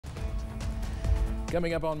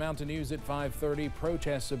Coming up on Mountain News at 5:30,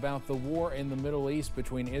 protests about the war in the Middle East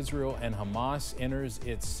between Israel and Hamas enters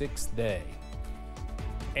its 6th day.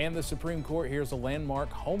 And the Supreme Court hears a landmark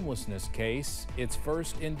homelessness case, its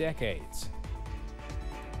first in decades.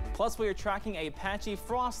 Plus, we are tracking a patchy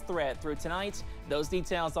frost threat through tonight. Those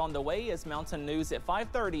details on the way as Mountain News at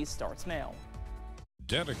 5:30 starts now.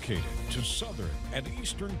 Dedicated to Southern and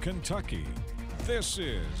Eastern Kentucky, this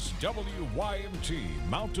is WYMT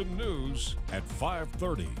Mountain News at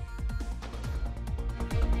 5:30.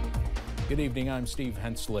 Good evening, I'm Steve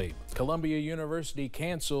Hensley. Columbia University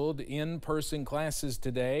canceled in-person classes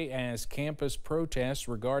today as campus protests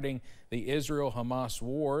regarding the Israel-Hamas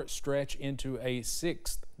war stretch into a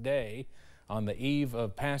 6th day. On the eve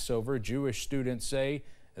of Passover, Jewish students say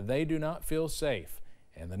they do not feel safe,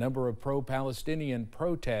 and the number of pro-Palestinian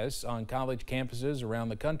protests on college campuses around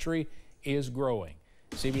the country is growing.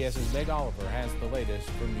 CBS's Meg Oliver has the latest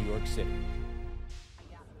from New York City.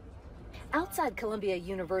 Outside Columbia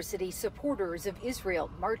University, supporters of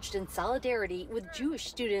Israel marched in solidarity with Jewish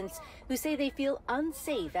students who say they feel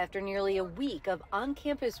unsafe after nearly a week of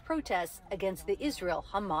on-campus protests against the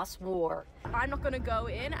Israel-Hamas war. I'm not going to go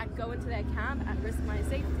in and go into their camp and risk my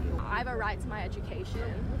safety. I have a right to my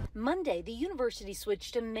education. Monday, the university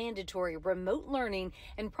switched to mandatory remote learning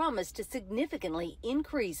and promised to significantly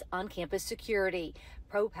increase on-campus security.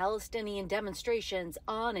 Pro-Palestinian demonstrations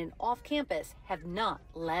on and off campus have not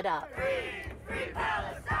let up. Free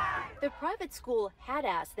Palestine! The private school had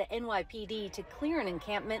asked the NYPD to clear an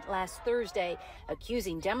encampment last Thursday,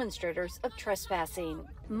 accusing demonstrators of trespassing.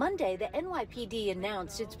 Monday, the NYPD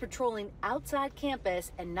announced it's patrolling outside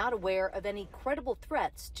campus and not aware of any credible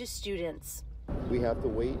threats to students. We have to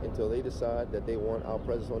wait until they decide that they want our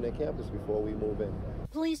presence on their campus before we move in.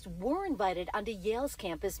 Police were invited onto Yale's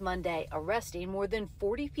campus Monday, arresting more than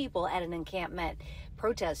 40 people at an encampment.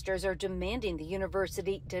 Protesters are demanding the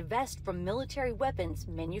university divest from military weapons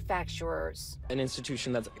manufacturers. An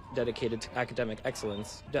institution that's dedicated to academic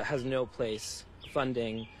excellence that has no place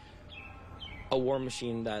funding a war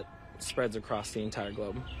machine that spreads across the entire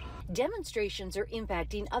globe. Demonstrations are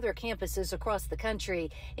impacting other campuses across the country,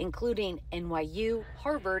 including NYU,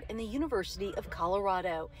 Harvard, and the University of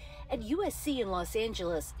Colorado. At USC in Los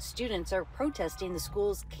Angeles, students are protesting the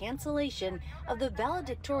school's cancellation of the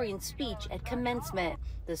valedictorian speech at commencement.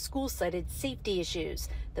 The school cited safety issues.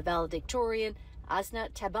 The valedictorian,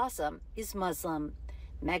 Asnat Tabassum, is Muslim.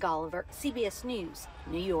 Meg Oliver, CBS News,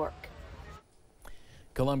 New York.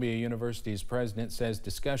 Columbia University's president says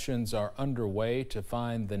discussions are underway to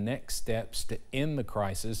find the next steps to end the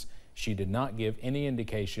crisis. She did not give any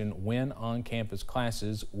indication when on-campus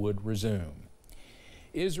classes would resume.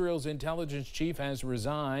 Israel's intelligence chief has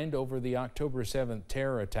resigned over the October 7th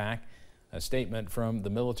terror attack. A statement from the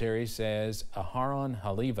military says Aharon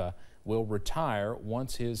Haliva will retire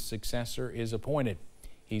once his successor is appointed.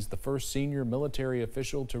 He's the first senior military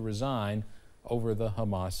official to resign over the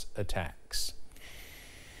Hamas attacks.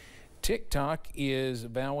 TikTok is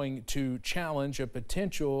vowing to challenge a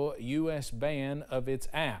potential U.S. ban of its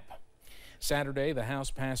app. Saturday, the House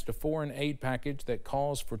passed a foreign aid package that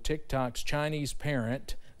calls for TikTok's Chinese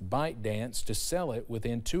parent, ByteDance, to sell it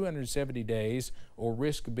within 270 days or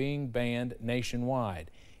risk being banned nationwide.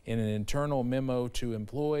 In an internal memo to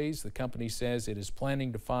employees, the company says it is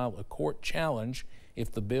planning to file a court challenge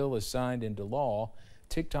if the bill is signed into law.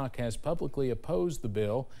 TikTok has publicly opposed the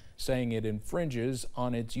bill, saying it infringes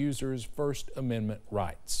on its users' First Amendment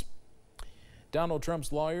rights. Donald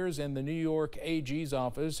Trump's lawyers and the New York AG's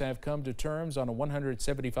office have come to terms on a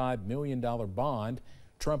 $175 million bond.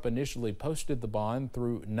 Trump initially posted the bond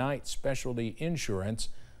through Knight Specialty Insurance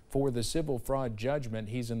for the civil fraud judgment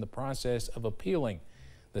he's in the process of appealing.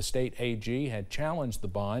 The state AG had challenged the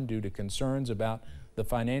bond due to concerns about the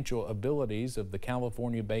financial abilities of the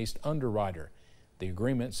California-based underwriter. The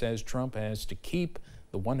agreement says Trump has to keep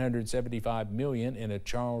the $175 million in a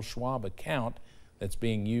Charles Schwab account that's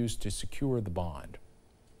being used to secure the bond.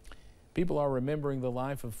 People are remembering the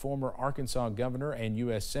life of former Arkansas governor and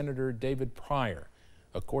U.S. Senator David Pryor.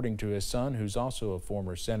 According to his son, who's also a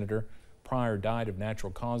former senator, Pryor died of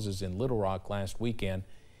natural causes in Little Rock last weekend.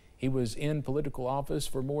 He was in political office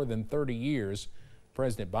for more than 30 years.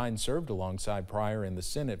 President Biden served alongside Pryor in the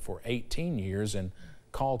Senate for 18 years and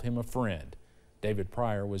called him a friend. David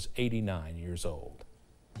Pryor was 89 years old.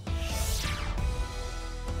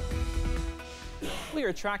 We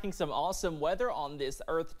are tracking some awesome weather on this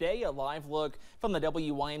Earth Day. A live look from the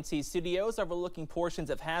WYMT studios overlooking portions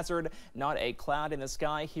of Hazard. Not a cloud in the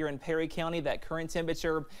sky here in Perry County. That current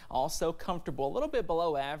temperature also comfortable, a little bit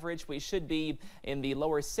below average. We should be in the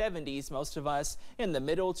lower 70s, most of us in the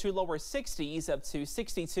middle to lower 60s, up to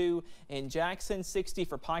 62 in Jackson, 60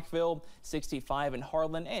 for Pikeville, 65 in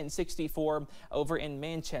Harlan, and 64 over in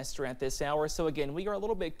Manchester at this hour. So again, we are a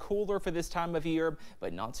little bit cooler for this time of year,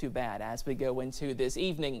 but not too bad as we go into this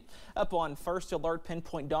evening. Up on first alert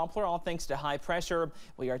pinpoint Doppler, all thanks to high pressure.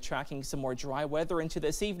 We are tracking some more dry weather into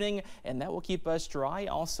this evening, and that will keep us dry,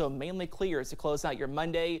 also mainly clear to close out your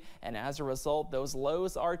Monday. And as a result, those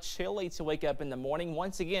lows are chilly to wake up in the morning.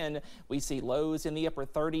 Once again, we see lows in the upper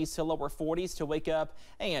 30s to lower 40s to wake up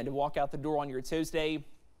and walk out the door on your Tuesday.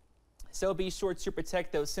 So be sure to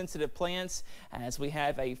protect those sensitive plants as we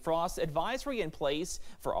have a frost advisory in place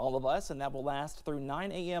for all of us, and that will last through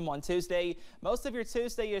 9 a.m. on Tuesday. Most of your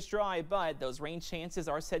Tuesday is dry, but those rain chances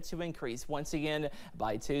are set to increase once again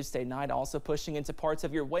by Tuesday night, also pushing into parts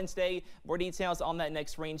of your Wednesday. More details on that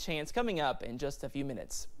next rain chance coming up in just a few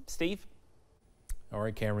minutes. Steve? All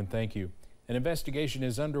right, Cameron, thank you. An investigation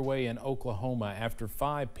is underway in Oklahoma after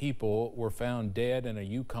 5 people were found dead in a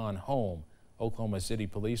Yukon home. Oklahoma City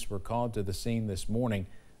police were called to the scene this morning.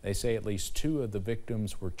 They say at least 2 of the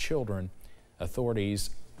victims were children.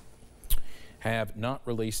 Authorities have not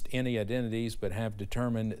released any identities but have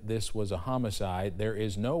determined this was a homicide. There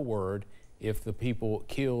is no word if the people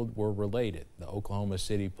killed were related. The Oklahoma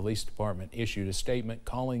City Police Department issued a statement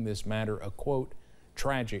calling this matter a, quote,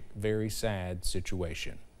 tragic, very sad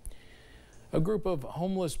situation. A group of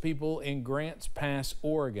homeless people in Grants Pass,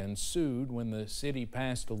 Oregon sued when the city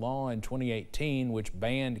passed a law in 2018 which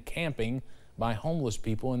banned camping by homeless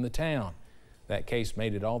people in the town. That case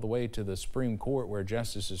made it all the way to the Supreme Court, where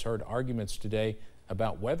justices heard arguments today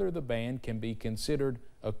about whether the ban can be considered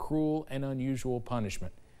a cruel and unusual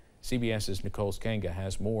punishment. CBS's Nicole Skanga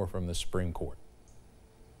has more from the Supreme Court.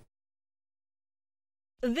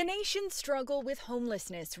 The nation's struggle with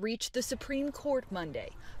homelessness reached the Supreme Court Monday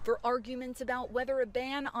for arguments about whether a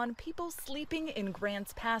ban on people sleeping in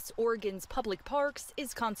Grants Pass, Oregon's public parks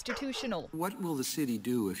is constitutional. What will the city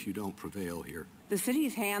do if you don't prevail here? The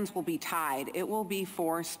city's hands will be tied. It will be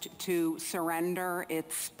forced to surrender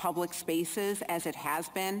its public spaces as it has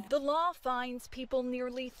been. The law fines people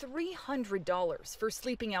nearly $300 for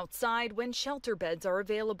sleeping outside when shelter beds are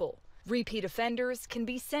available. Repeat offenders can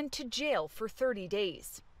be sent to jail for 30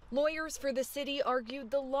 days. Lawyers for the city argued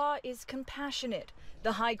the law is compassionate.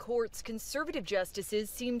 The High Court's conservative justices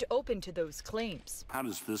seemed open to those claims. How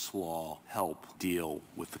does this law help deal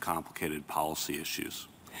with the complicated policy issues?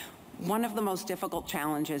 One of the most difficult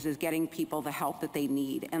challenges is getting people the help that they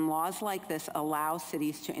need, and laws like this allow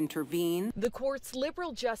cities to intervene. The court's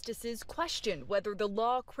liberal justices question whether the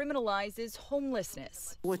law criminalizes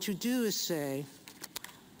homelessness. What you do is say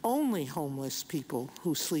only homeless people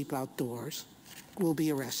who sleep outdoors will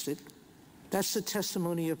be arrested. That's the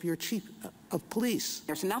testimony of your chief of police.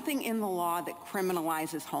 There's nothing in the law that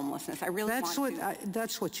criminalizes homelessness. I really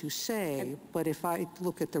That's what you say, but if I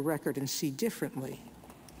look at the record and see differently,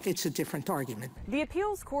 it's a different argument. The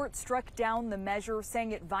appeals court struck down the measure, saying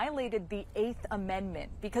it violated the 8th Amendment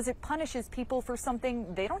because it punishes people for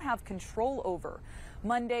something they don't have control over.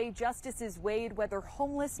 Monday, justices weighed whether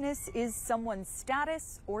homelessness is someone's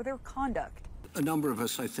status or their conduct. A number of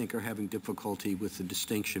us, I think, are having difficulty with the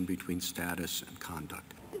distinction between status and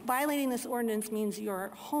conduct. Violating this ordinance means you're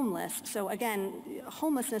homeless. So again,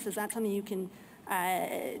 homelessness is not something you can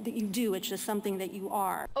that you do. It's just something that you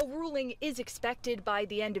are. A ruling is expected by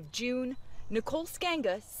the end of June. Nicole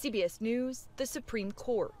Skanga, CBS News, the Supreme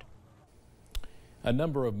Court. A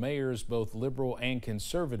number of mayors, both liberal and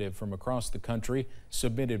conservative from across the country,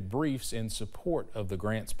 submitted briefs in support of the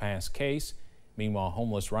Grants Pass case. Meanwhile,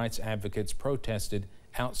 homeless rights advocates protested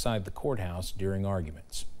outside the courthouse during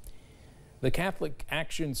arguments. The Catholic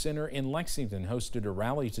Action Center in Lexington hosted a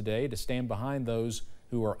rally today to stand behind those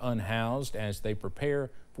who are unhoused as they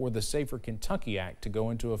prepare for the Safer Kentucky Act to go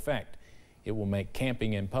into effect. It will make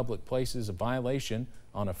camping in public places a violation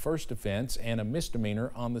on a first offense and a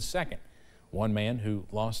misdemeanor on the second. One man who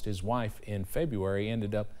lost his wife in February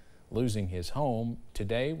ended up losing his home.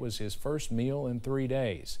 Today was his first meal in 3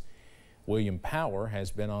 days. William Power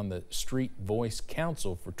has been on the Street Voice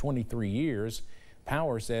Council for 23 years.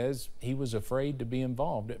 Power says he was afraid to be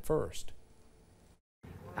involved at first.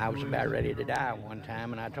 I was about ready to die one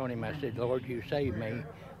time, and I told him, I said, Lord, you saved me.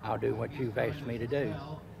 I'll do what you've asked me to do.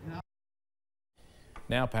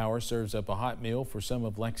 Now Power serves up a hot meal for some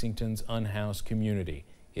of Lexington's unhoused community.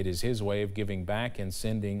 It is his way of giving back and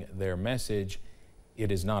sending their message: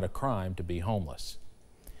 it is not a crime to be homeless.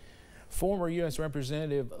 Former U.S.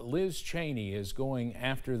 Representative Liz Cheney is going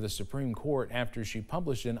after the Supreme Court after she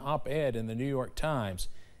published an op-ed in the New York Times.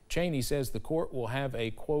 Cheney says the court will have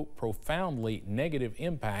a, quote, profoundly negative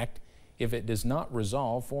impact if it does not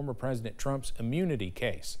resolve former President Trump's immunity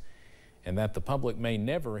case, and that the public may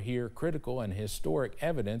never hear critical and historic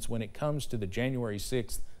evidence when it comes to the January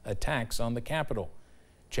 6th attacks on the Capitol.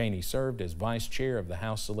 Cheney served as vice chair of the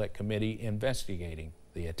House Select Committee investigating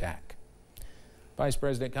the attack. Vice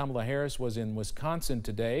President Kamala Harris was in Wisconsin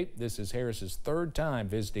today. This is Harris's third time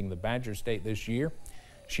visiting the Badger State this year.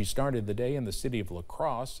 She started the day in the city of La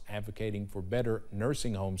Crosse, advocating for better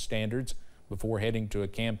nursing home standards before heading to a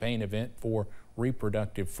campaign event for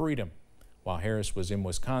reproductive freedom. While Harris was in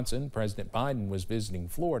Wisconsin, President Biden was visiting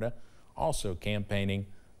Florida, also campaigning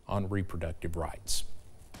on reproductive rights.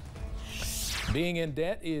 Being in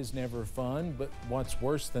debt is never fun, but what's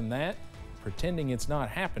worse than that? Pretending it's not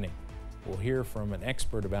happening. We'll hear from an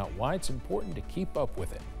expert about why it's important to keep up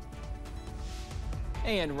with it.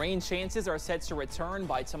 And rain chances are set to return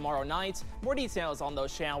by tomorrow night. More details on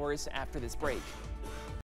those showers after this break.